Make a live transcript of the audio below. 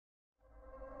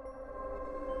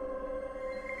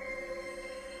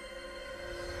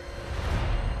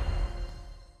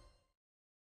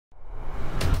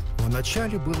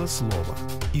начале было Слово,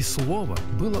 и Слово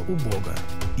было у Бога,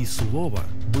 и Слово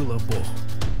было Бог.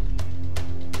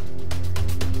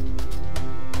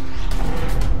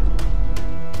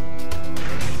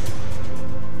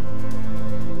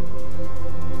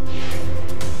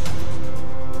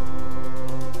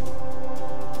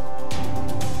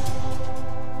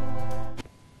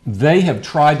 They have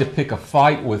tried to pick a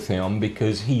fight with him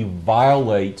because he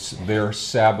violates their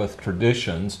Sabbath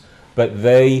traditions, but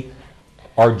they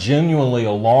are genuinely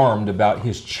alarmed about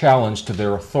his challenge to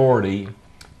their authority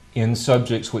in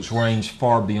subjects which range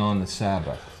far beyond the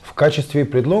Sabbath. В качестве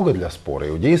предлога для спора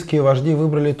иудейские вожди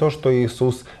выбрали то, что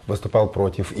Иисус выступал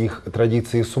против их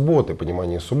традиции субботы,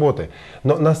 понимания субботы.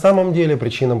 Но на самом деле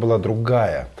причина была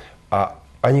другая.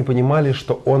 Они понимали,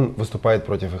 что Он выступает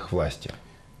против их власти.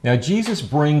 Now, Jesus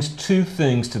brings two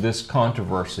things to this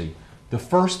controversy. The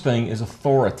first thing is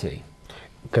authority.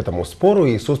 К этому спору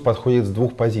Иисус подходит с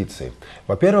двух позиций.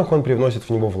 Во-первых, Он привносит в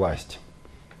него власть.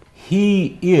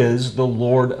 He is the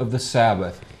Lord of the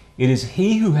Sabbath. It is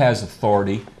He who has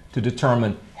authority to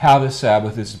determine how the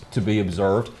Sabbath is to be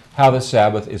observed, how the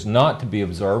Sabbath is not to be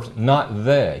observed, not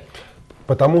they.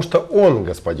 Потому что Он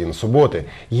господин субботы.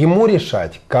 Ему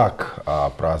решать, как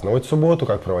праздновать субботу,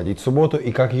 как проводить субботу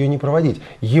и как ее не проводить.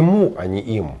 Ему, а не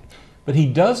им. But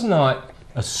He does not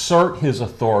assert His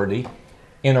authority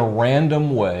in a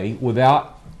random way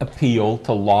without appeal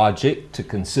to logic, to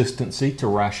consistency, to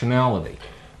rationality.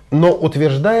 Но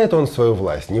утверждает Он свою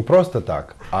власть не просто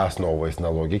так, а основываясь на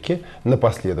логике, на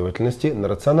последовательности, на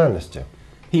рациональности.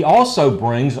 He also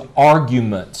brings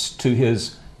arguments to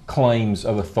His claims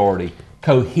of authority.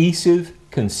 Cohesive,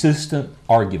 consistent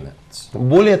arguments.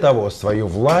 Более того, свою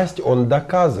власть Он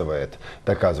доказывает.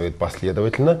 Доказывает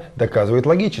последовательно, доказывает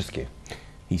логически.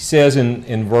 He says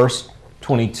in verse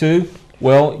 22,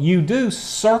 well, you do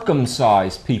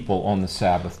circumcise people on the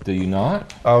Sabbath, do you not?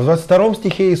 А в 22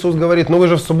 стихе Иисус говорит, ну вы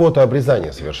же в субботу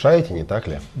обрезание совершаете, не так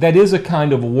ли? That is a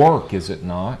kind of work, is it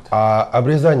not? А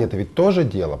обрезание-то ведь тоже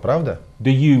дело, правда?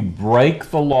 Do you break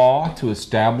the law to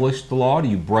establish the law? Do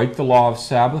you break the law of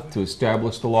Sabbath to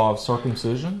establish the law of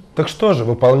circumcision? Так что же,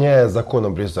 выполняя закон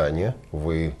обрезания,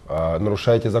 вы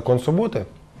нарушаете закон субботы?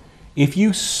 If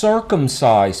you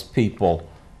circumcise people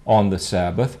on the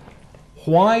Sabbath,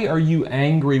 why are you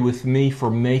angry with me for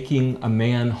making a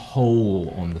man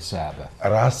whole on the Sabbath?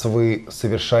 Раз вы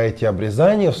совершаете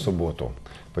обрезание в субботу,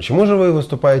 почему же вы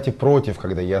выступаете против,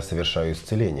 когда я совершаю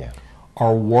исцеление?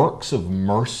 Are works of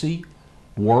mercy,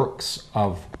 works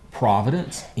of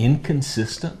providence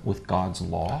inconsistent with God's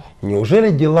law?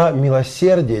 Неужели дела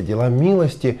милосердия, дела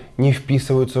милости не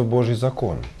вписываются в Божий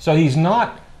закон? So he's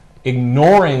not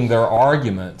ignoring their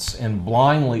arguments and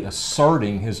blindly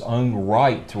asserting his own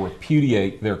right to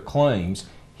repudiate their claims.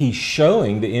 He's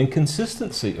showing the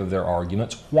inconsistency of their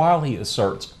arguments while he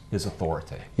asserts his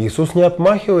authority. Иисус не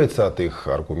отмахивается от их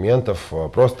аргументов,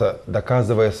 просто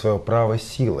доказывая свое право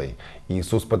силой.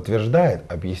 Иисус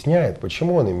подтверждает, объясняет,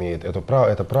 почему Он имеет это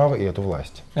право и эту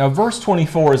власть. Now, verse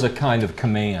 24 is a kind of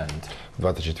command. В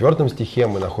 24 стихе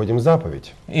мы находим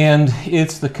заповедь. And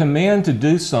it's the command to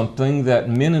do something that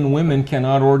men and women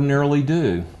cannot ordinarily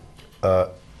do.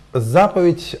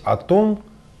 Заповедь о том,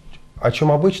 о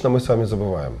чем обычно мы с вами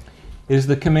забываем. It is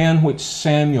the command which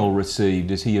Samuel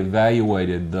received as he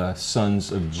evaluated the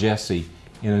sons of Jesse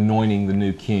in anointing the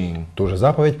new king. Ту же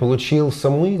заповедь получил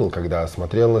Самуил, когда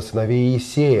смотрел на сыновей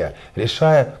Иисея,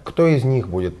 решая, кто из них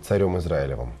будет царем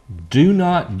Израилевым. Do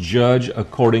not judge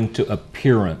according to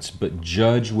appearance, but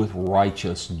judge with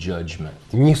righteous judgment.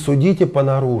 Не судите по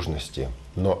наружности,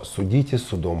 но судите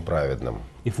судом праведным.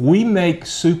 If we make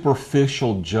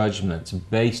superficial judgments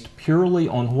based purely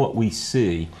on what we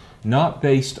see, not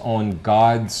based on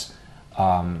God's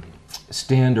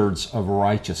standards of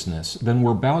righteousness, then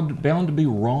we're bound to be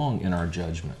wrong in our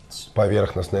judgments.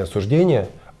 Поверхностное суждение,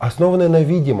 основанное на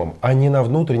видимом, а не на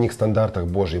внутренних стандартах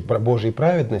Божьей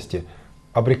праведности,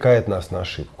 обрекает нас на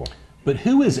ошибку. But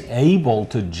who is able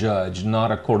to judge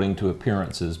not according to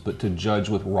appearances, but to judge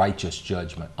with righteous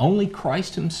judgment? Only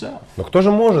Christ Himself. Но кто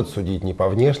же может судить не по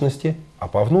внешности, а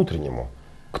по внутреннему?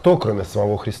 Кто, кроме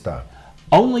самого Христа?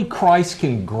 Only Christ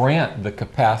can grant the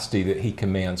capacity that He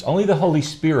commands. Only the Holy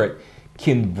Spirit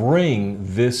can bring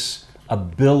this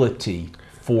ability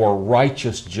for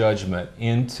righteous judgment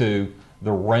into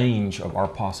the range of our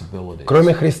possibilities.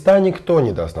 Кроме Христа никто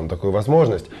не даст нам такую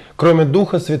возможность. Кроме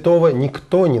Духа Святого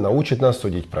никто не научит нас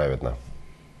судить праведно.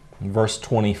 In verse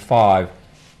 25,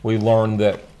 we learn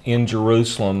that in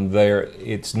Jerusalem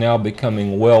it's now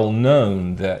becoming well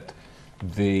known that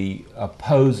the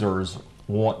opposers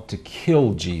want to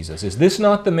kill Jesus. Is this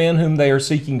not the man whom they are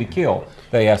seeking to kill?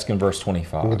 They ask in verse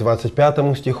 25. К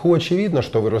 25 стиху очевидно,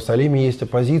 что в Иерусалиме есть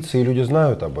оппозиция, и люди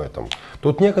знают об этом.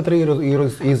 Тут некоторые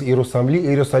из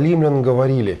иерусалимлян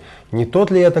говорили, не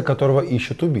тот ли это, которого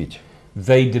ищут убить?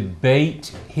 They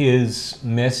debate his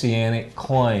messianic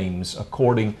claims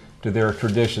according to their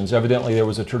traditions. Evidently there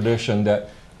was a tradition that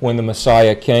when the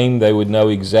Messiah came, they would know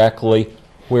exactly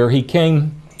where he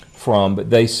came from, but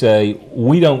they say,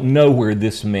 we don't know where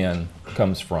this man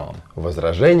comes from.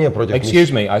 Возражение против...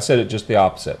 Excuse me, I said it just the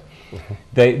opposite.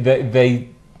 They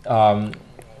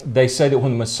say that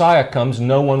when the Messiah comes,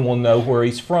 no one will know where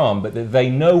he's from, but that they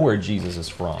know where Jesus is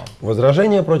from.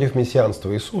 Возражения против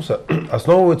мессианства Иисуса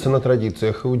основываются на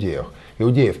традициях иудеев.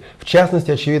 В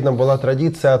частности, очевидно, была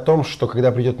традиция о том, что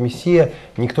когда придет Мессия,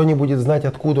 никто не будет знать,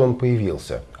 откуда он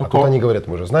появился. А тут они говорят,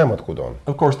 мы же знаем, откуда он.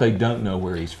 Of course, they don't know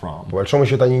where he's from. По большому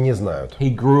счету, они не знают.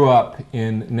 He grew up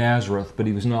in Nazareth, but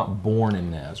he was not born in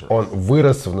Nazareth. Он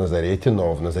вырос в Назарете,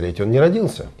 но в Назарете он не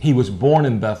родился. He was born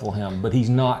in Bethlehem, but he's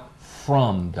not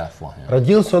from Bethlehem.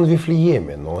 Родился он в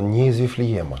Вифлееме, но он не из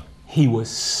Вифлеема. He was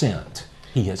sent.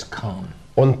 He has come.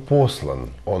 Он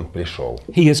послан, он пришел.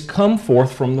 He has come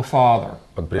forth from the Father.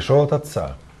 Он пришел от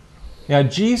Отца. Now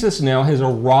Jesus now has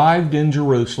arrived in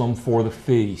Jerusalem for the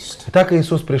feast. Итак,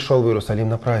 Иисус пришел в Иерусалим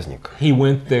на праздник. He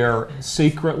went there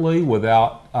secretly,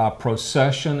 without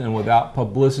procession and without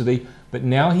publicity, but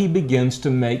now he begins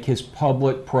to make his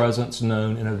public presence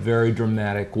known in a very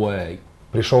dramatic way.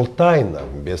 Пришел тайно,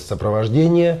 без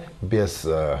сопровождения, без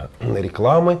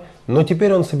рекламы, но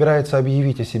теперь он собирается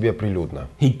объявить о себе прилюдно.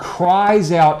 He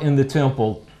cries out in the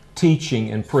temple,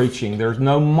 teaching and preaching. There's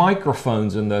no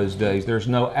microphones in those days. There's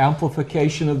no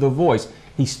amplification of the voice.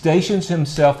 He stations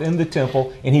himself in the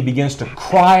temple and he begins to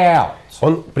cry out.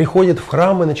 Он приходит в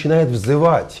храм и начинает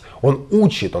взывать. Он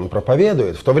учит, он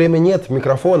проповедует. В то время нет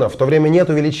микрофона, в то время нет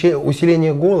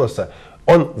усиления голоса.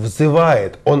 Он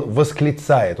взывает, он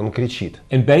восклицает, он кричит.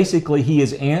 And basically he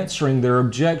is answering their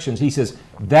objections. He says,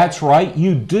 "That's right,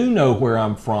 you do know where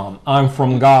I'm from. I'm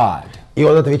from God." И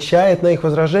он отвечает на их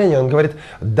возражения. Он говорит,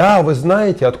 да, вы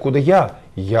знаете, откуда я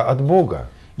от Бога.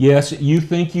 Yes, you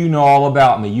think you know all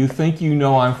about me. You think you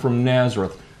know I'm from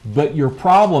Nazareth. But your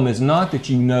problem is not that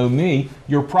you know me.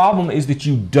 Your problem is that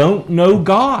you don't know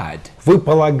God. Вы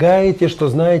полагаете, что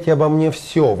знаете обо мне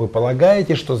все. Вы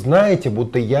полагаете, что знаете,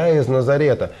 будто я из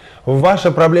Назарета.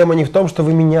 Ваша проблема не в том, что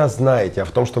вы меня знаете, а в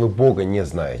том, что вы Бога не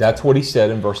знаете. That's what he said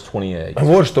in verse 28.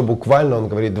 Вот что буквально он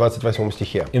говорит в 28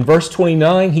 стихе. In verse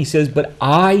 29 he says, "But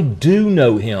I do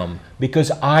know him,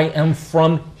 because I am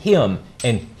from him,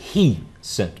 and he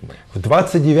sent me." В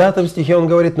 29 стихе он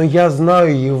говорит, но я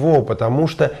знаю его, потому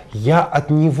что я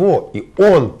от него, и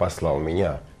он послал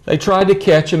меня. They tried to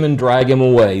catch him and drag him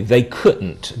away. They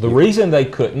couldn't. The reason they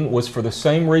couldn't was for the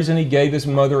same reason he gave his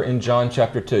mother in John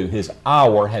chapter 2. His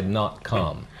hour had not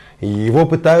come. Его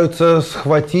пытаются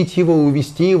схватить его,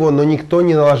 увести его, но никто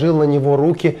не наложил на него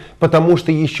руки, потому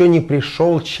что еще не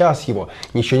пришел час его.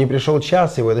 Еще не пришел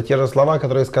час его. Это те же слова,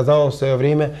 которые сказал в свое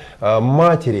время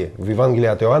матери в Евангелии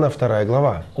от Иоанна, 2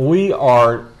 глава. We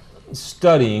are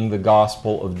studying the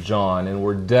Gospel of John, and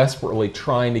we're desperately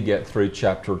trying to get through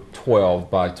chapter 12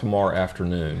 by tomorrow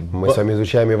afternoon. Мы с вами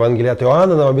изучаем Евангелие от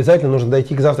Иоанна, нам обязательно нужно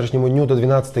дойти к завтрашнему дню до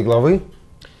 12 главы.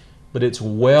 But it's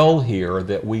well here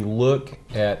that we look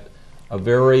at a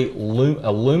very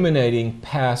illuminating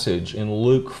passage in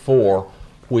Luke 4,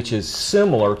 which is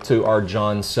similar to our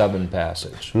John 7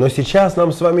 passage. Но сейчас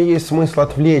нам с вами есть смысл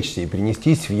отвлечься и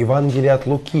перенестись в Евангелие от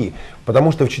Луки,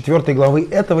 потому что в 4 главе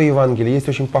этого Евангелия есть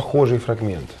очень похожий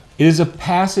фрагмент. It is a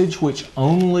passage which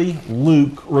only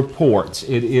Luke reports.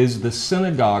 It is the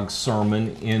synagogue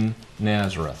sermon in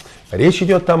Nazareth. Речь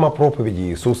идет там о проповеди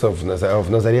Иисуса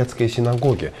в Назаретской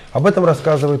синагоге. Об этом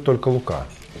рассказывает только Лука.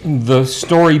 The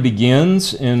story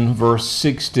begins in verse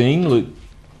 16. Luke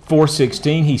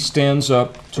 4:16. He stands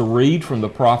up to read from the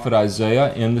prophet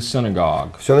Isaiah in the synagogue.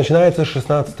 Все начинается с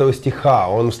 16 стиха.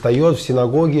 Он встает в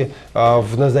синагоге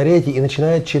в Назарете и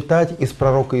начинает читать из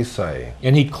пророка Исаии.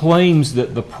 And he claims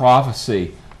that the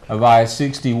prophecy of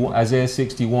Isaiah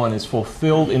 61 is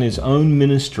fulfilled in his own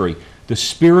ministry. The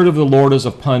Spirit of the Lord is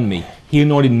upon me. He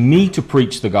anointed me to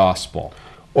preach the gospel.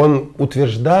 Он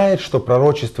утверждает, что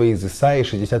пророчество из Исаии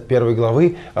 61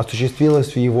 главы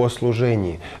осуществилось в его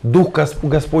служении. «Дух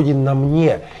Господень на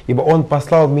мне, ибо Он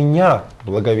послал меня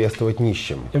благовествовать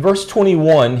нищим». In verse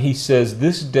 21 he says,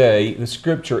 "This day the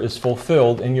scripture is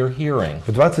fulfilled in your hearing."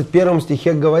 В 21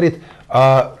 стихе говорит,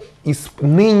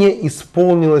 «Ныне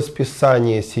исполнилось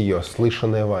Писание сие,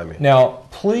 слышанное вами». Now,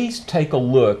 please take a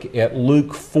look at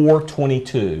Luke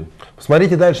 4:22.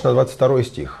 Посмотрите дальше на 22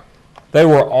 стих. They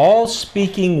were all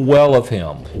speaking well of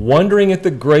him, wondering at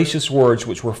the gracious words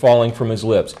which were falling from his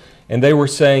lips. And they were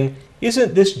saying,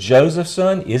 "Isn't this Joseph's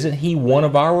son? Isn't he one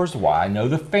of ours? Why, I know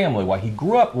the family. Why, he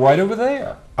grew up right over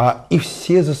there." И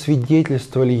все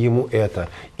засвидетельствовали ему это,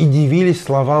 и дивились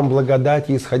словам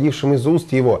благодати, исходившим из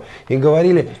уст его, и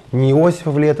говорили: «Не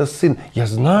Иосифов ли это сын? Я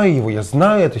знаю его, я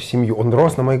знаю эту семью, он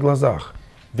рос на моих глазах».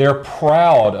 They're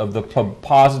proud of the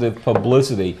positive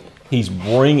publicity he's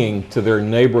bringing to their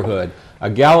neighborhood. A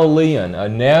Galilean, a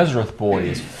Nazareth boy,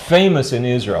 is famous in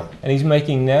Israel, and he's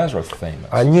making Nazareth famous.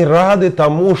 Они рады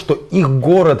тому, что их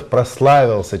город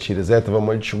прославился через этого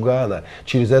мальчугана,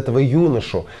 через этого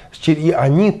юношу. И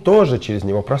они тоже через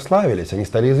него прославились, они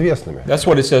стали известными. That's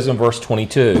what it says in verse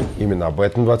 22. Именно об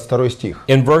этом 22 стих.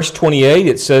 In verse 28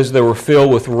 it says they were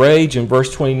filled with rage, and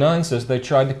verse 29 says they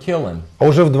tried to kill him. А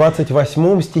уже в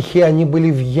 28 стихе они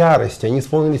были в ярости, они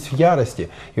исполнились в ярости.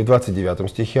 И в 29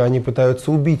 стихе они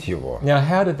пытаются убить его. Now,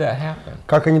 how did that happen?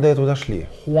 Как они до этого дошли?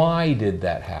 Why did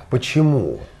that happen?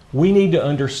 Почему? We need to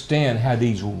understand how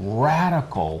these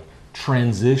radical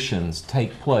transitions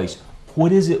take place.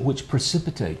 What is it which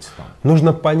precipitates them?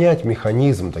 Нужно понять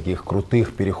механизм таких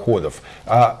крутых переходов.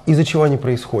 Из-за чего они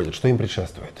происходят? Что им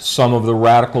предшествует? Some of the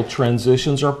radical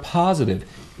transitions are positive.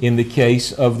 In the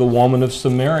case of the woman of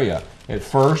Samaria, at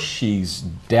first she's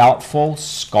doubtful,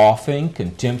 scoffing,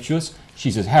 contemptuous. She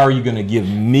says, "How are you going to give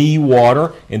me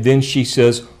water?" And then she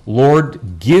says, "Lord,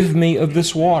 give me of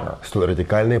this water." Столь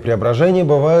радикальные преображения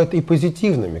бывают и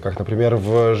позитивными, как, например,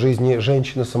 в жизни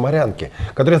женщины-самарянки,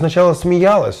 которая сначала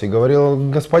смеялась и говорила: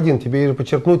 «Господин, тебе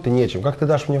почерпнуть-то нечем, как ты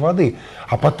дашь мне воды?»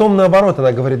 А потом, наоборот,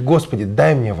 она говорит: «Господи,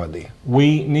 дай мне воды».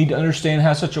 We need to understand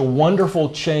how such a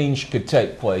wonderful change could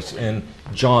take place in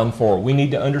John 4. We need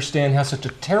to understand how such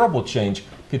a terrible change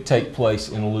could take place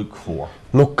in Luke 4.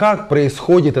 Но как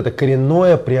происходит это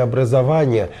коренное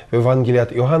преобразование в Евангелии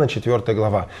от Иоанна, 4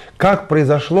 глава? Как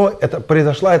произошла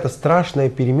эта страшная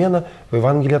перемена в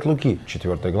Евангелии от Луки,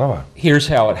 4 глава? Here's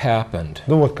how it happened.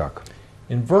 Ну вот как.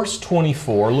 In verse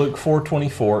 24, Luke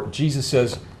 4:24, Jesus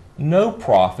says, "No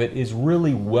prophet is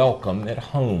really welcome at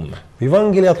home." В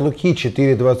Евангелии от Луки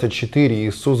 4:24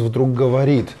 Иисус вдруг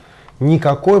говорит: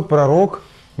 «Никакой пророк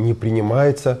не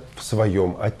принимается в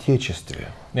своем отечестве».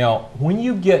 Now, when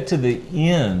you get to the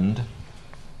end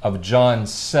of John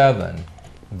 7,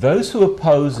 those who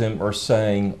oppose him are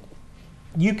saying,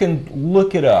 you can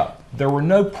look it up. There were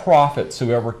no prophets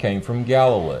who ever came from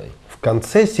Galilee. В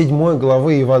конце 7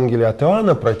 главы Евангелия от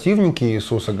Иоанна противники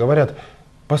Иисуса говорят: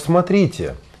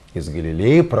 «Посмотрите, из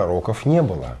Галилеи пророков не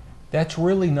было». That's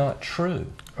really not true.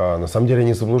 На самом деле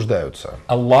они заблуждаются.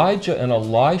 Elijah and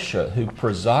Elisha, who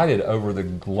presided over the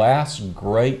last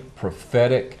great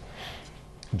prophetic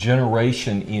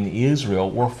generation in Israel,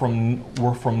 were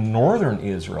from northern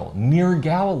Israel, near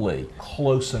Galilee,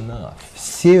 close enough.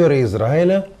 С севера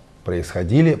Израиля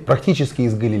практически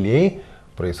из Галилеи,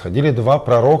 происходили два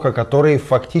пророка, которые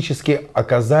фактически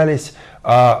оказались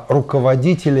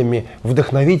руководителями,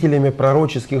 вдохновителями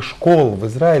пророческих школ в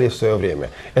Израиле в свое время.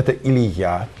 Это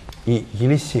Илия и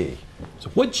Елисей.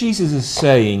 So what Jesus is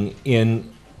saying in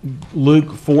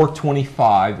Luke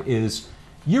 4:25 is,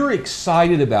 you're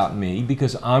excited about me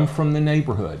because I'm from the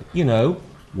neighborhood. You know,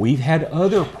 we've had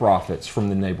other prophets from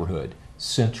the neighborhood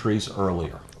centuries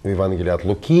earlier. В Евангелии от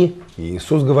Луки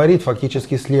Иисус говорит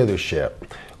фактически следующее: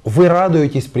 «Вы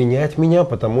радуетесь принять меня,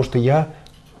 потому что я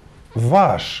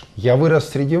ваш, я вырос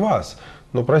среди вас.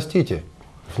 Но простите,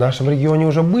 в нашем регионе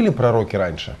уже были пророки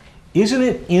раньше». Isn't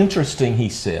it interesting, he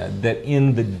said, that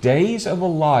in the days of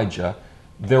Elijah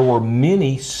there were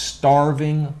many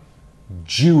starving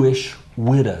Jewish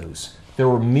widows. There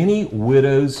were many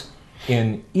widows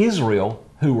in Israel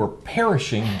who were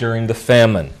perishing during the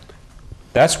famine.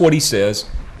 That's what he says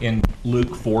in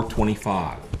Luke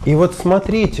 4:25. И вот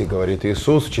смотрите, говорит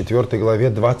Иисус в 4 главе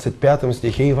 25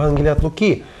 стихе Евангелия от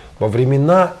Луки, во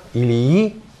времена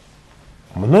Илии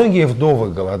многие вдовы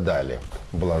голодали.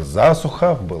 Была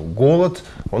засуха, был голод.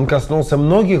 Он коснулся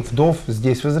многих вдов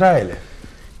здесь, в Израиле.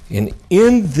 And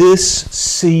in this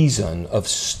season of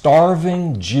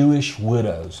starving Jewish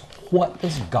widows, what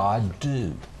does God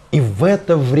do? И в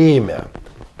это время,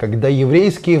 когда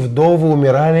еврейские вдовы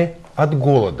умирали от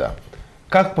голода,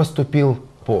 как поступил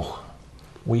Бог?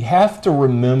 We have to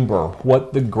remember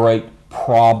what the great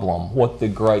problem, what the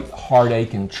great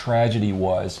heartache and tragedy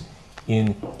was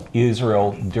in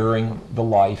Israel during the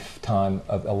lifetime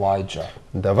of Elijah.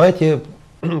 Давайте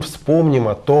вспомним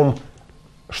о том,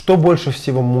 что больше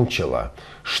всего мучило,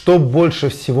 что больше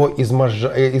всего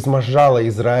изможало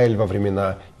Израиль во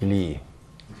времена Илии.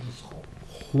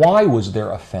 Why was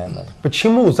there a famine?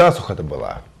 Почему засуха-то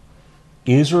была?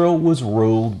 Israel was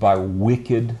ruled by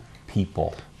wicked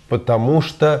people. Потому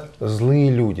что злые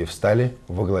люди встали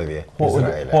во главе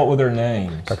Израиля. What were their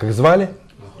names? Как их звали?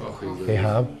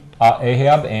 Ахав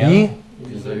Ahab и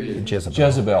and Jezebel.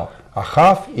 Jezebel.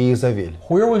 Ахав и Иезавель.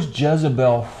 Where was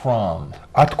Jezebel from?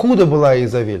 Откуда была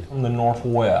Иезавель? From the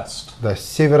northwest. Да, с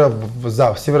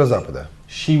северо-запада.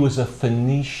 She was a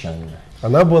Phoenician.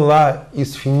 Она была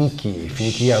из Финикии,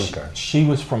 финикиянка. She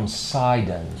was from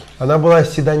Sidon. Она была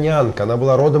сидонянка, она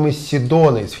была родом из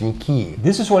Сидона, из Финикии.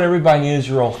 This is what everybody in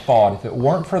Israel thought. If it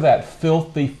weren't for that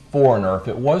filthy foreigner, if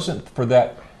it wasn't for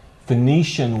that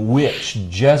Phoenician witch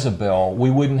Jezebel, we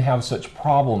wouldn't have such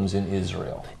problems in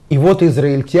Israel. И вот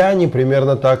израильтяне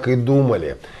примерно так и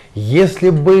думали. Если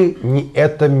бы не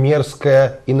эта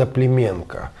мерзкая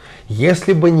иноплеменка,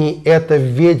 если бы не эта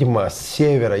ведьма с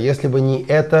севера, если бы не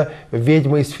эта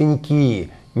ведьма из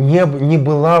Финикии, не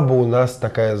была бы у нас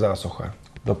такая засуха.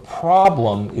 The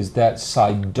problem is that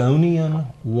Sidonian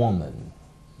woman,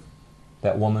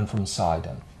 that woman from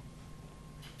Sidon.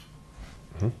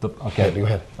 Okay. Go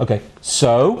ahead. Okay.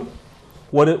 So,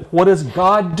 what does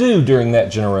God do during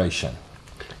that generation?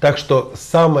 Так что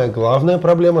самая главная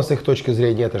проблема с их точки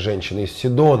зрения — это женщина из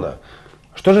Сидона.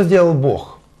 Что же сделал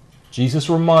Бог? Jesus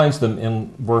reminds them in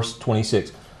verse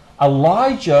 26.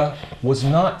 Elijah was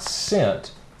not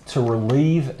sent to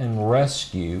relieve and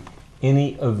rescue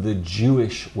any of the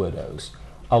Jewish widows.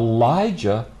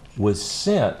 Elijah was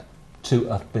sent to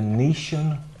a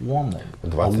Phoenician woman,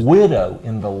 a widow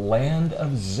in the land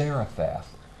of Zarephath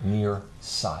near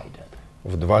Sidon.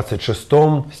 В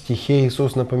 26 стихе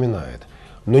Иисус напоминает: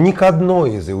 «Но ни к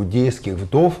одной из иудейских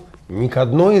вдов, ни к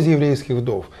одной из еврейских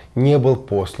вдов не был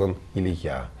послан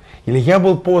Илия. Илия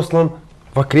был послан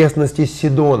в окрестности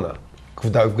Сидона, к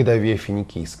вдове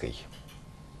финикийской».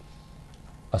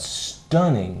 A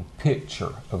stunning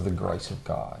picture of the grace of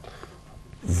God.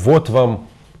 Вот вам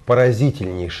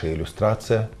поразительнейшая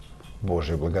иллюстрация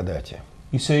Божьей благодати.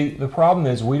 You see, the problem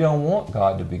is we don't want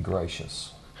God to be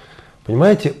gracious.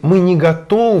 Понимаете, мы не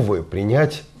готовы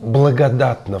принять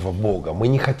благодатного Бога. Мы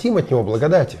не хотим от Него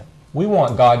благодати. We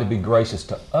want God to be gracious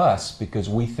to us because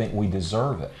we think we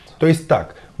deserve it. То есть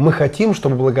так, мы хотим,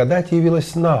 чтобы благодать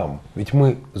явилась нам, ведь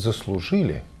мы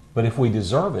заслужили. But if we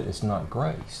deserve it, it's not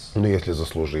grace. Но если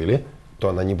заслужили, то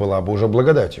она не была бы уже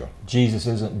благодатью. Jesus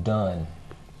isn't done.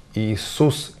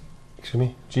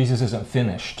 Jesus isn't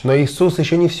finished. Но Иисус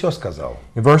еще не все сказал.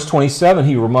 In verse 27,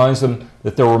 he reminds them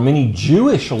that there were many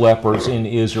Jewish lepers in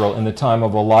Israel in the time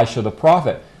of Elisha the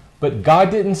prophet. But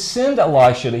God didn't send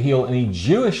Elisha to heal any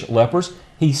Jewish lepers.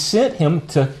 He sent him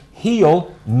to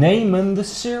heal Naaman the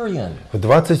Syrian. В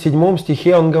 27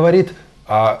 стихе он говорит: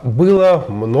 было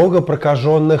много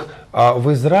прокаженных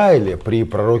в Израиле при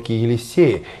пророке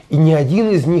Елисее, и ни один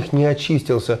из них не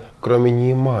очистился, кроме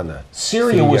Наамана,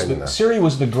 сириянина. Syria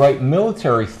was the great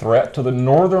military threat to the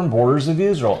northern borders of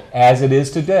Israel, as it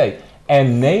is today.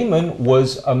 And Naaman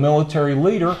was a military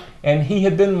leader, and he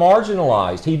had been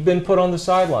marginalized. He'd been put on the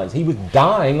sidelines. He was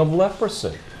dying of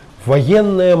leprosy.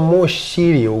 Военная мощь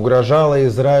Сирии угрожала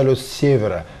Израилю с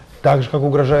севера, так же, как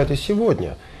угрожает и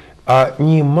сегодня. А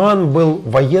Нааман был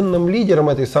военным лидером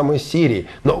этой самой Сирии,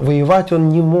 но воевать он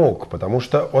не мог, потому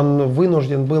что он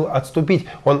вынужден был отступить,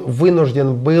 он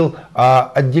вынужден был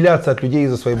отделяться от людей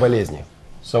из-за своей болезни.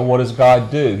 So what does God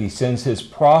do? He sends his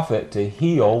prophet to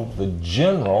heal the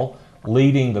general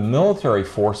leading the military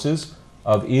forces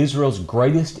of Israel's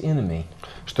greatest enemy.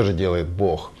 Что же делает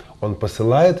Бог? Он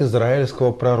посылает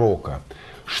израильского пророка,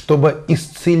 чтобы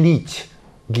исцелить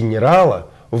генерала,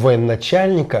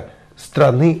 военачальника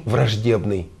страны,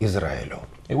 враждебной Израилю.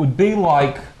 It would be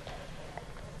like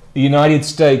the United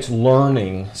States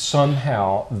learning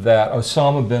somehow that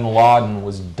Osama bin Laden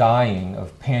was dying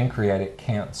of pancreatic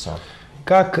cancer.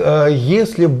 Как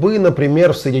если бы,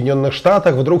 например, в Соединенных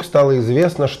Штатах вдруг стало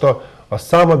известно, что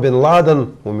Осама бен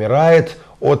Ладен умирает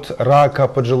от рака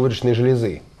поджелудочной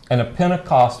железы. And a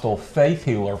Pentecostal faith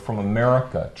healer from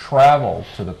America traveled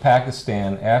to the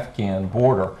Pakistan-Afghan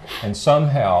border and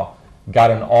somehow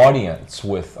got an audience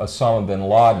with Osama bin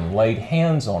Laden, laid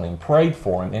hands on him, prayed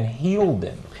for him, and healed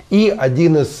him. И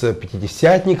один из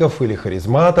пятидесятников или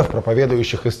харизматов,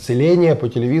 проповедующих исцеление по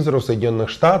телевизору в Соединенных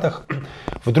Штатах,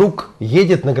 вдруг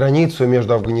едет на границу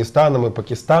между Афганистаном и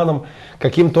Пакистаном,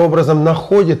 каким-то образом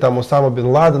находит там Осама бен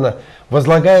Ладена,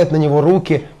 возлагает на него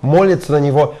руки, молится на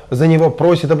него, за него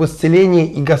просит об исцелении,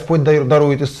 и Господь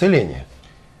дарует исцеление.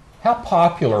 How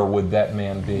popular would that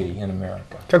man be in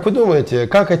America? Как вы думаете,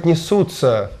 как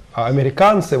отнесутся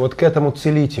американцы вот к этому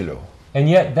целителю? And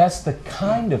yet that's the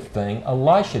kind of thing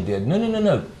Elisha did. No,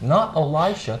 not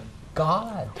Elisha,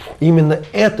 God. Именно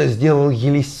это сделал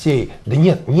Елисей. Да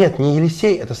нет, не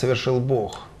Елисей, это совершил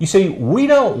Бог. You see, we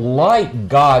don't like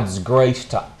God's grace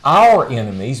to our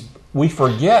enemies. We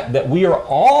forget that we are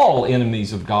all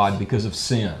enemies of God because of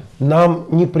sin. Нам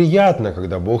неприятно,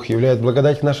 когда Бог являет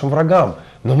благодать нашим врагам,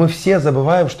 но мы все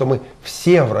забываем, что мы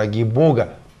все враги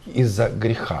Бога из-за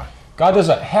греха. God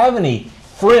doesn't have any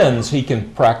friends he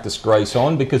can practice grace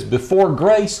on because before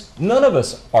grace, none of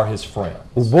us are his friends.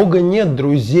 У Бога нет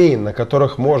друзей, на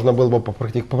которых можно было бы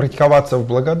попрактиковаться в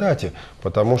благодати,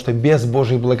 потому что без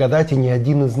Божьей благодати ни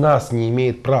один из нас не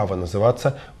имеет права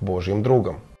называться Божьим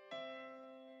другом.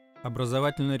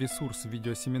 Образовательный ресурс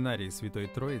видеосеминарии Святой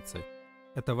Троицы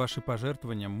 – это ваши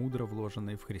пожертвования, мудро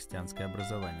вложенные в христианское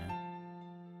образование.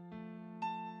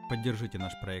 Поддержите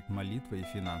наш проект молитвой и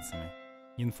финансами.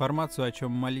 Информацию, о чем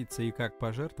молиться и как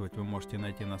пожертвовать, вы можете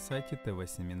найти на сайте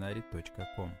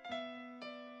tvseminary.com.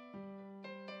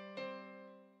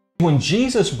 When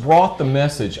Jesus brought the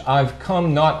message, I've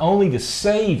come not only to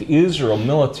save Israel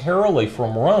militarily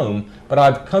from Rome, but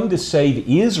I've come to save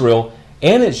Israel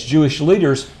and its Jewish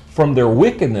leaders from their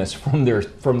wickedness, from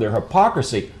their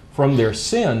hypocrisy, from their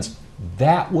sins,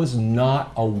 that was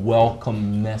not a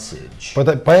welcome message.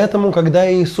 Поэтому, когда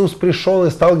Иисус пришел и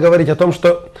стал говорить о том,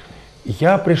 что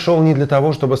 «Я пришел не для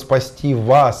того, чтобы спасти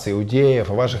вас, иудеев,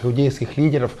 и ваших иудейских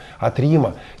лидеров от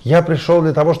Рима. Я пришел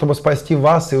для того, чтобы спасти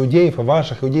вас, иудеев, и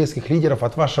ваших иудейских лидеров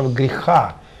от вашего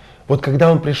греха». Вот когда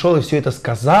Он пришел и все это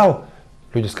сказал,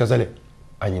 люди сказали: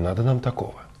 «А не надо нам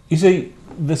такого». You see,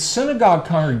 the synagogue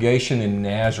congregation in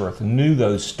Nazareth knew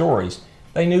those stories.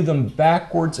 They knew them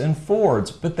backwards and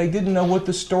forwards, but they didn't know what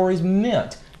the stories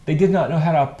meant. They did not know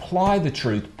how to apply the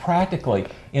truth practically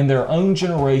in their own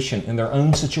generation, in their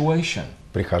own situation.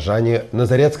 Прихожане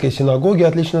Назаретской синагоги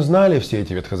отлично знали все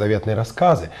эти ветхозаветные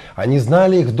рассказы. Они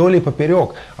знали их вдоль и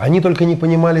поперек. Они только не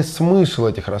понимали смысл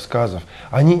этих рассказов.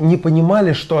 Они не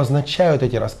понимали, что означают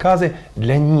эти рассказы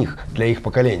для них, для их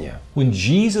поколения. When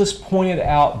Jesus pointed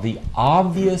out the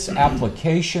obvious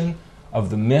application of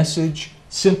the message,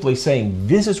 simply saying,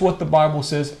 "This is what the Bible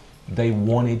says," they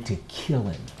wanted to kill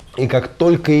him. И как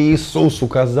только Иисус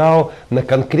указал на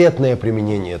конкретное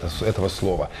применение этого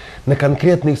слова, на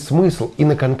конкретный смысл и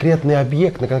на конкретный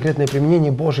объект, на конкретное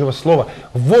применение Божьего слова,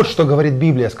 вот что говорит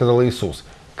Библия, сказал Иисус.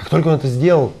 Как только Он это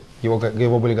сделал,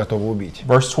 его были готовы убить.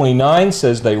 Verse 29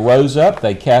 says, "They rose up,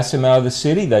 they cast him out of the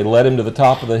city, they led him to the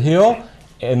top of the hill,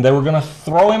 and they were going to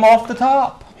throw him off the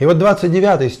top." И вот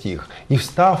 29 стих. «И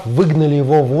встав, выгнали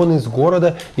его вон из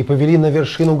города и повели на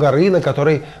вершину горы, на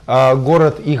которой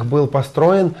город их был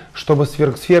построен, чтобы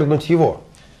свергнуть его».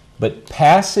 But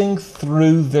passing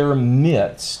through their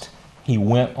midst, he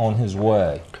went on his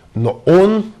way. Но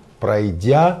он,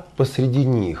 пройдя посреди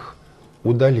них,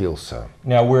 удалился.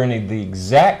 Now we're in the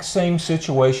exact same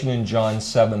situation in John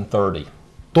 7:30.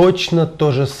 Точно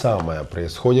то же самое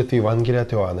происходит в Евангелии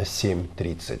от Иоанна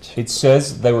 7:30. It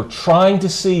says they were trying to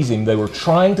seize him, they were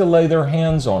trying to lay their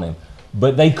hands on him,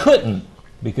 but they couldn't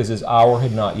because his hour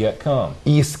had not yet come.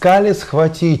 И искали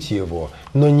схватить его,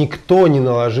 но никто не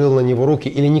наложил на него руки,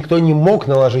 или никто не мог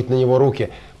наложить на него руки,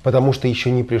 потому что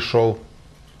еще не пришел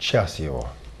час его.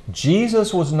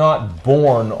 Jesus was not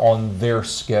born on their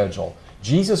schedule.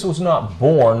 Jesus was not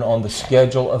born on the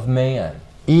schedule of man.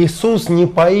 Иисус не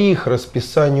по их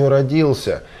расписанию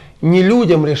родился. Не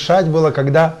людям решать было,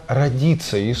 когда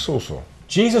родиться Иисусу.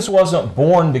 Jesus wasn't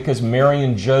born because Mary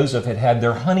and Joseph had had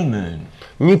their honeymoon.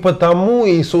 Не потому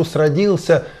Иисус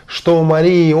родился, что у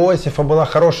Марии и Иосифа была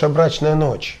хорошая брачная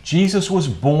ночь. Jesus was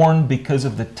born because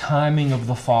of the timing of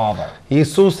the Father.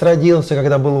 Иисус родился,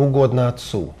 когда было угодно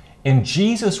Отцу. And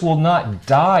Jesus will not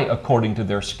die according to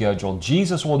their schedule.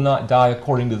 Jesus will not die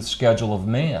according to the schedule of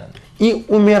man. И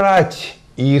умирать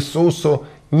Иисусу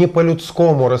не по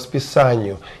людскому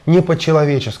расписанию, не по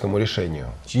человеческому решению.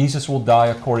 Jesus will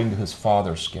die according to his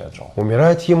Father's schedule.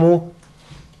 Умирать Ему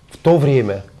в то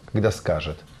время, когда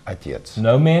скажет Отец.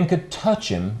 No man could touch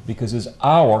him because his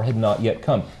hour had not yet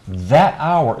come. That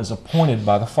hour is appointed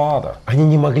by the Father. Они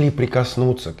не могли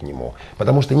прикоснуться к Нему,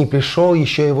 потому что не пришел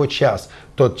еще Его час,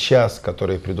 тот час,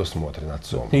 который предусмотрен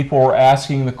Отцом. People were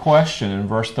asking the question in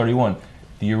verse 31.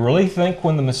 Do you really think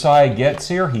when the Messiah gets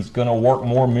here, he's going to work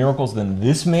more miracles than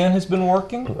this man has been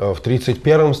working? В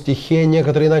 31 стихе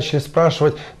некоторые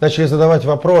начали задавать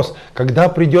вопрос, когда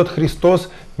придет Христос,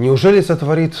 неужели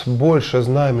сотворит больше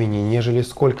знамений, нежели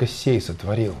сколько сей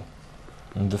сотворил?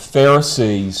 And the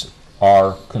Pharisees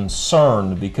are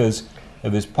concerned because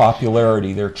of his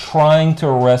popularity. They're trying to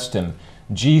arrest him.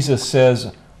 Jesus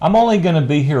says, I'm only going to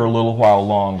be here a little while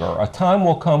longer. A time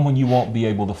will come when you won't be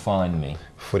able to find me.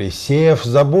 Фарисеев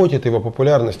заботит его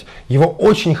популярность. Его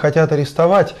очень хотят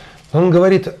арестовать. Он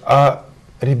говорит: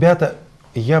 ребята,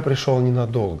 я пришел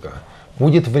ненадолго.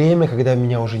 Будет время, когда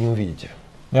меня уже не увидите.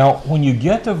 Now, when you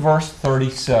get to verse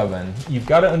 37, you've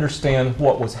got to understand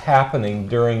what was happening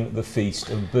during the Feast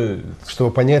of Booths.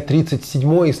 Чтобы понять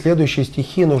 37 и следующие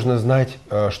стихи, нужно знать,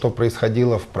 что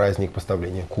происходило в праздник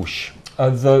поставления кущ.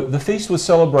 The feast was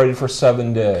celebrated for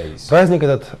 7 days. Праздник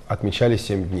этот отмечали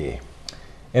 7 дней.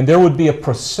 And there would be a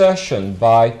procession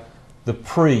by the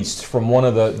priests from one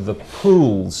of the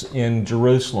pools in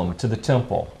Jerusalem to the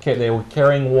temple. They were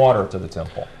carrying water to the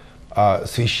temple.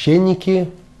 Священники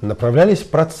направлялись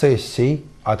процессией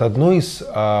от одной из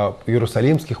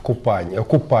иерусалимских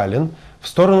купалин в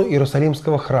сторону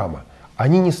Иерусалимского храма.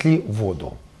 Они несли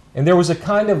воду. And there was a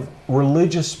kind of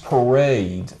religious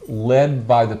parade led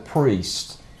by the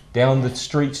priests down the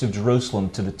streets of Jerusalem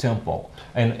to the temple.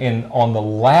 And on the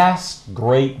last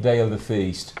great day of the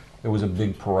feast, there was a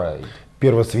big parade.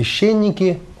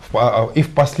 Первосвященники, и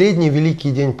в последний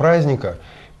великий день праздника,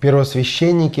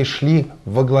 первосвященники шли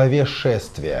во главе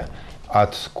шествия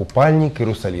от купальни к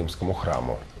Иерусалимскому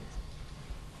храму.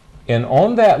 And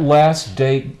on that last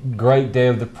day, great day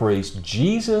of the priest,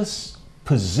 Jesus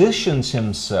positions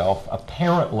himself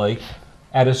apparently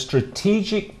at a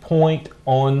strategic point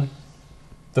on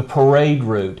the parade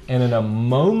route, and in a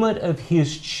moment of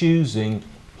his choosing,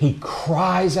 he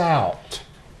cries out.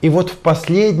 И вот в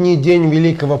последний день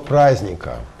великого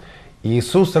праздника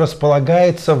Иисус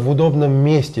располагается в удобном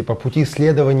месте по пути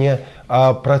следования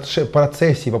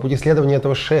процессии, по пути следования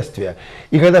этого шествия.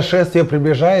 И когда шествие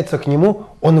приближается к нему,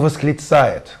 он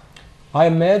восклицает. I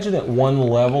imagine at one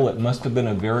level it must have been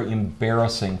a very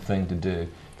embarrassing thing to do,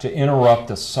 to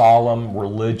interrupt a solemn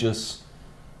religious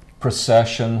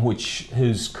procession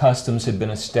whose customs had been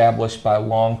established by a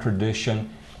long tradition,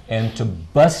 and to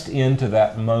bust into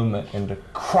that moment and to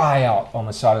cry out on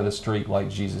the side of the street like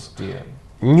Jesus did.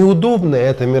 Неудобное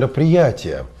это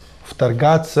мероприятие,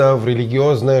 вторгаться в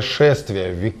религиозное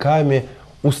шествие, веками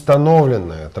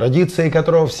установленное, традиции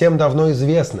которого всем давно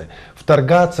известны,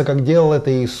 вторгаться, как делал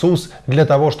это Иисус, для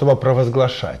того, чтобы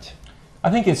провозглашать.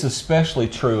 I think it's especially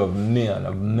true of men,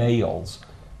 of males,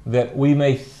 that we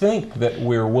may think that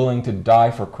we're willing to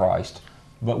die for Christ,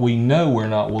 but we know we're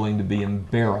not willing to be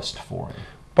embarrassed for Him.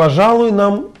 Пожалуй,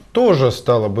 нам тоже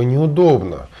стало бы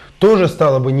неудобно, тоже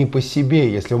стало бы не по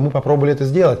себе, если бы мы попробовали это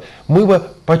сделать. Мы бы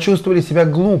почувствовали себя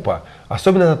глупо.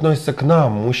 Особенно это относится к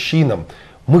нам, мужчинам.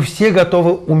 Мы все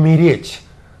готовы умереть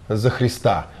за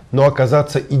Христа, но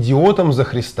оказаться идиотом за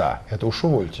Христа, это уж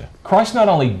увольте. Christ not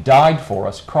only died for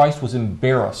us, Christ was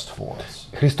embarrassed for us.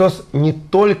 Христос не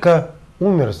только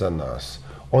умер за нас,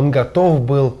 Он готов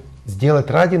был сделать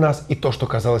ради нас и то, что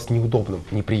казалось неудобным,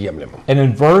 неприемлемым. And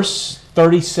in verse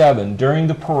 37, during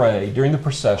the parade, during the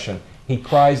procession, he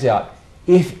cries out,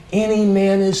 "If any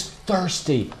man is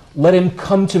thirsty, let him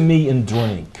come to me and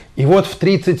drink." И вот в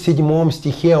 37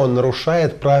 стихе он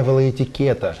нарушает правила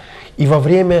этикета. И во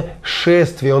время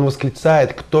шествия он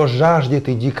восклицает: «Кто жаждет,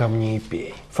 иди ко мне и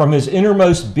пей». From his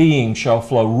innermost being shall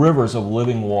flow rivers of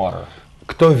living water.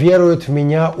 Кто верует в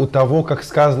меня, у того, как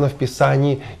сказано в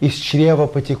Писании, из чрева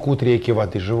потекут реки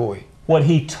воды живой. What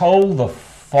he told the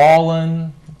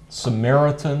fallen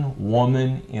Samaritan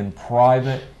woman in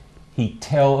private, he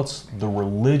tells the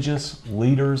religious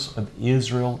leaders of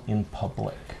Israel in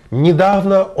public.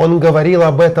 Недавно он говорил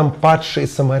об этом падшей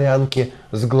самарянке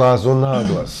с глазу на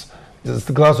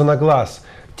глаз.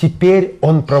 Теперь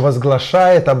он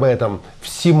провозглашает об этом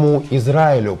всему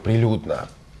Израилю прилюдно.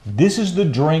 This is the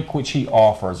drink which he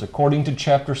offers, according to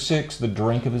chapter 6, the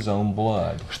drink of his own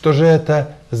blood. Что же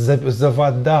это за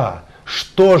вода?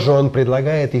 Что же он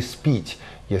предлагает испить?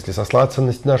 Если сослаться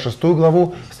на 6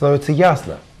 главу, становится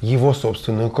ясно: его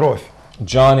собственную кровь.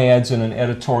 John adds in an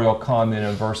editorial comment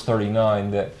in verse 39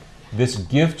 that this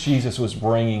gift Jesus was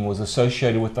bringing was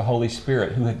associated with the Holy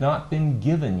Spirit, who had not been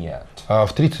given yet.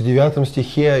 В 39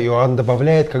 стихе Иоанн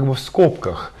добавляет как бы в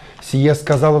скобках: «Сие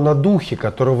сказал он о Духе,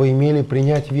 которого имели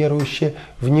принять верующие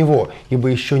в Него, ибо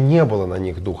еще не было на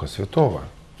них Духа Святого».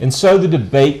 And so the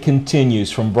debate continues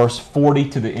from verse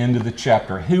 40 to the end of the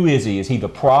chapter. Who is he? Is he the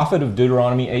prophet of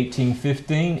Deuteronomy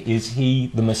 18:15? Is he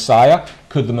the Messiah?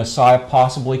 Could the Messiah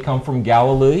possibly come from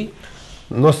Galilee?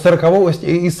 Но из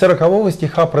 40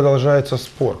 стиха продолжается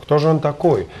спор. Кто же он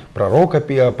такой? Пророк,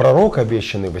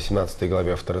 обещанный в 18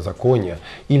 главе Второзакония,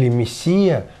 или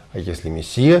Мессия? А если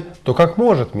Мессия, то как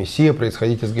может Мессия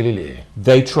происходить из Галилеи?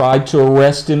 They tried to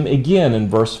arrest him again in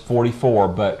verse 44,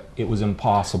 but it was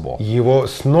impossible. Его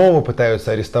снова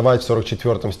пытаются арестовать в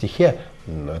 44 стихе,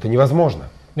 но это невозможно.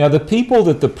 Now, the people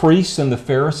that the priests and the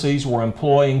Pharisees were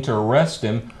employing to arrest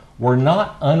him were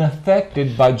not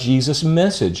unaffected by Jesus'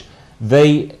 message.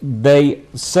 They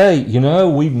say, you know,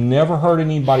 we've never heard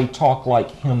anybody talk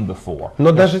like him before.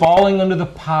 They're falling under the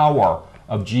power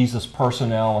of Jesus'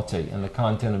 personality and the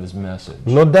content of his message.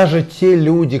 Но даже те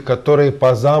люди, которые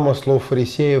по замыслу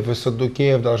фарисеев и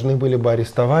саддукеев должны были бы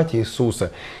арестовать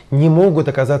Иисуса, не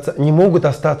могут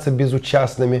остаться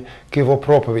безучастными к его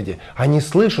проповеди. Они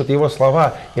слышат его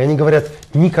слова, и они говорят: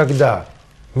 никогда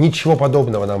ничего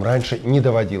подобного нам раньше не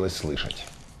доводилось слышать.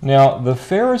 Now, the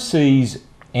Pharisees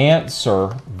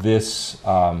answer this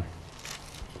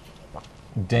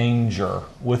danger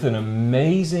with an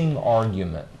amazing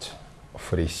argument.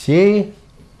 Фарисеи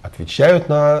отвечают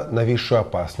на нависшую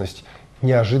опасность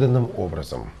неожиданным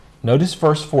образом. Notice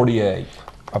verse 48.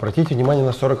 Обратите внимание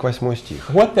на 48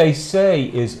 стих. What they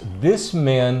say is, this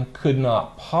man could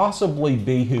not possibly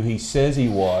be who he says he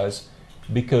was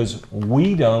because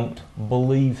we don't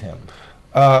believe him.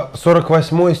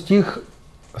 48 стих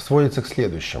сводится к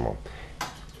следующему.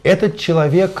 Этот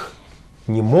человек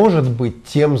не может быть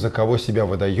тем, за кого себя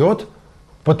выдает,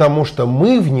 потому что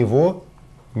мы в него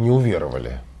не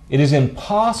уверовали. It is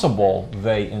impossible,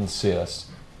 they insist,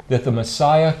 that the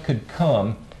Messiah could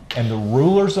come and the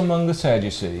rulers among the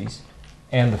Sadducees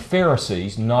and the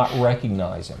Pharisees not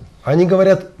recognize him. Они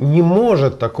говорят, не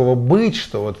может такого быть,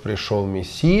 что вот пришел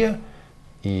Мессия,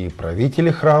 и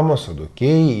правители храма,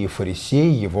 саддукеи и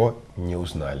фарисеи его не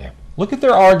узнали. Look at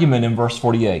their argument in verse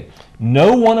 48.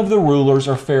 No one of the rulers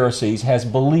or Pharisees has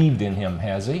believed in him,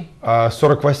 has he? А в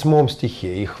 48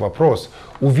 стихе их вопрос: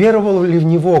 уверовал ли в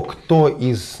него кто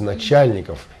из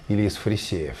начальников или из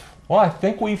фарисеев? Well, I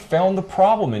think we found the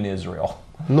problem in Israel.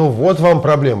 Ну вот вам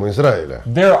проблема Израиля.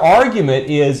 Their argument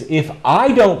is, if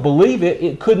I don't believe it,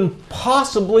 it couldn't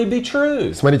possibly be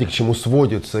true. Смотрите, к чему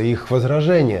сводится их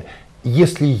возражение.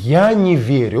 Если я не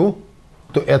верю,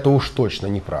 то это уж точно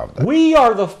неправда. We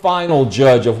are the final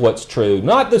judge of what's true.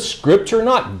 Not the scripture,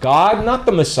 not God, not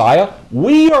the Messiah.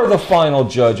 We are the final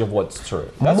judge of what's true.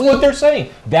 That's what they're saying.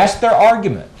 That's their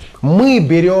argument. Мы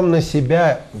наберем на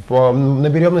себя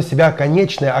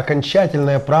конечное,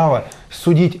 окончательное право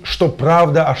судить, что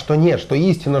правда, а что нет, что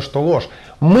истина, что ложь.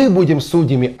 Мы будем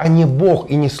судьями, а не Бог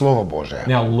и не Слово Божие.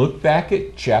 Now look back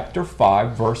at chapter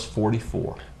 5, verse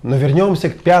 44. Но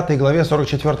вернемся к 5 главе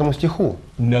 44 стиху.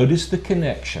 Notice the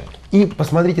connection. И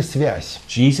посмотрите связь.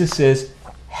 Jesus says,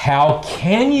 how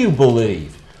can you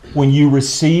believe when you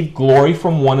receive glory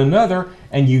from one another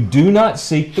and you do not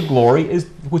seek the glory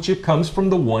which it comes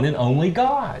from the one and only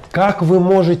God? Как вы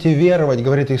можете веровать,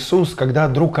 говорит Иисус, когда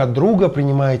друг от друга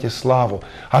принимаете славу,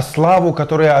 а славу,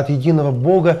 которая от единого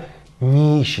Бога,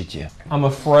 не ищете? I'm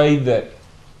afraid that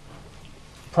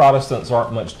Protestants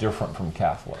aren't much different from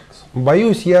Catholics.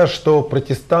 Боюсь я, что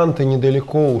протестанты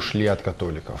недалеко ушли от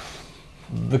католиков.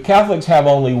 The Catholics have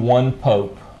only one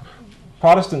pope.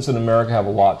 Protestants in America have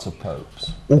lots of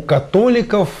popes. У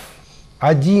католиков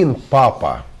один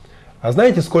папа. А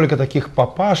знаете, сколько таких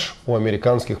папаш у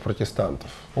американских протестантов?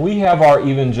 We have our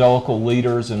evangelical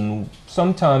leaders, and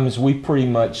sometimes we pretty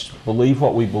much believe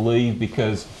what we believe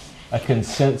because a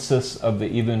consensus of the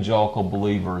evangelical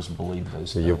believers believe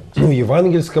those things. В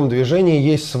евангельском движении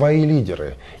есть свои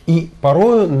лидеры. И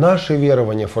порою наши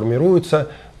верования формируются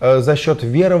за счет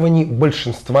верований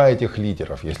большинства этих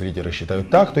лидеров. Если лидеры считают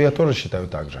так, то я тоже считаю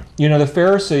так же. You know, the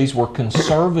Pharisees were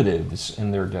conservatives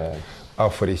in their day. А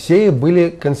фарисеи были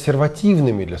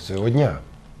консервативными для своего дня.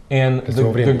 And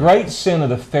the great sin of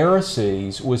the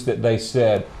Pharisees was that they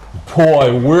said,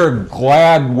 boy, we're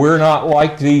glad we're not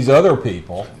like these other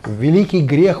people. Великий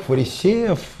грех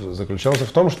фарисеев заключался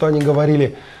в том, что они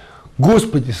говорили: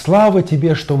 Господи, слава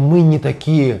Тебе, что мы не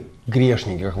такие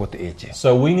грешники, как вот эти.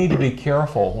 So we need to be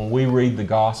careful when we read the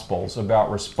Gospels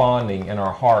about responding in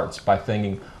our hearts by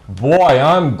thinking, boy,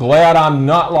 I'm glad I'm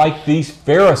not like these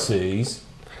Pharisees.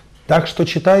 Так что,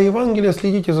 читая Евангелие,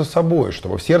 следите за собой,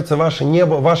 чтобы в сердце вашем не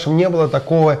было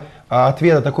такого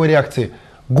ответа, такой реакции: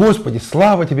 Господи,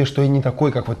 слава Тебе, что я не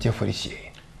такой, как вот те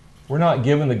фарисеи. We're not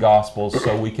given the Gospels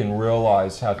so we can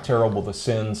realize how terrible the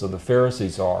sins of the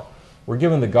Pharisees are. We're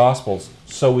given the Gospels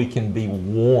so we can be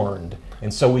warned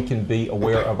and so we can be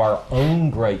aware of our own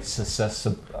great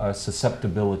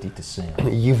susceptibility to sin.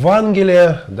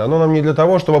 Евангелие дано нам не для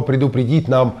того, чтобы предупредить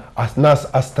нас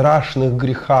о страшных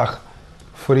грехах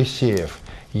фарисеев.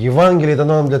 Евангелие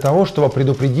дано нам для того, чтобы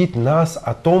предупредить нас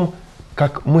о том,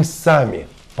 как мы сами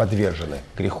подвержены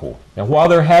греху. Now, while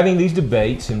they're having these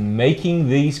debates and making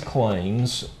these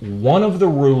claims, one of the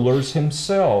rulers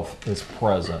himself is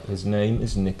present. His name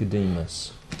is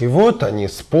Nicodemus. И вот они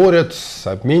спорят,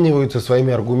 обмениваются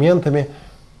своими аргументами,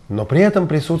 Но при этом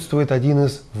присутствует один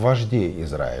из вождей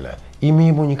Израиля. Имя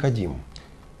ему Никодим.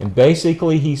 And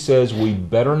basically he says we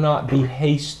better not be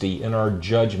hasty in our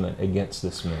judgment against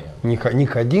this man.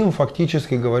 Никодим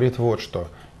фактически говорит вот что.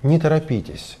 Не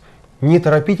торопитесь. Не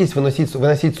торопитесь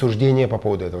выносить суждение по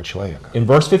поводу этого человека. In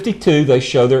verse 52 they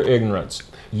show their ignorance.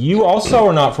 You also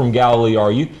are not from Galilee, are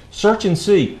you? Search and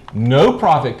see. No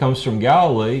prophet comes from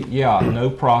Galilee. Yeah, no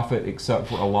prophet except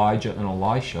for Elijah and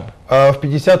Elisha. В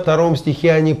 52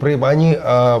 стихе они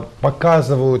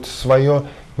показывают свое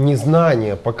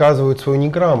незнание, показывают свою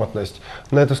неграмотность.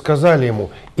 На это сказали ему: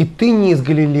 «И ты не из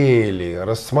Галилеи ли?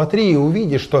 Рассмотри и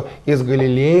увидишь, что из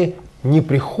Галилеи не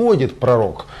приходит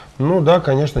пророк». Ну да,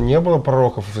 конечно, не было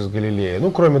пророков из Галилеи.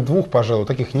 Ну, кроме двух, пожалуй,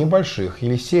 таких небольших,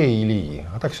 Елисея и Илии.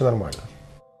 А так все нормально.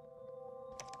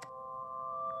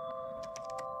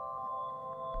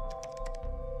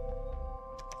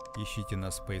 Ищите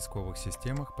нас в поисковых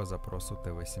системах по запросу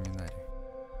ТВ-семинарий.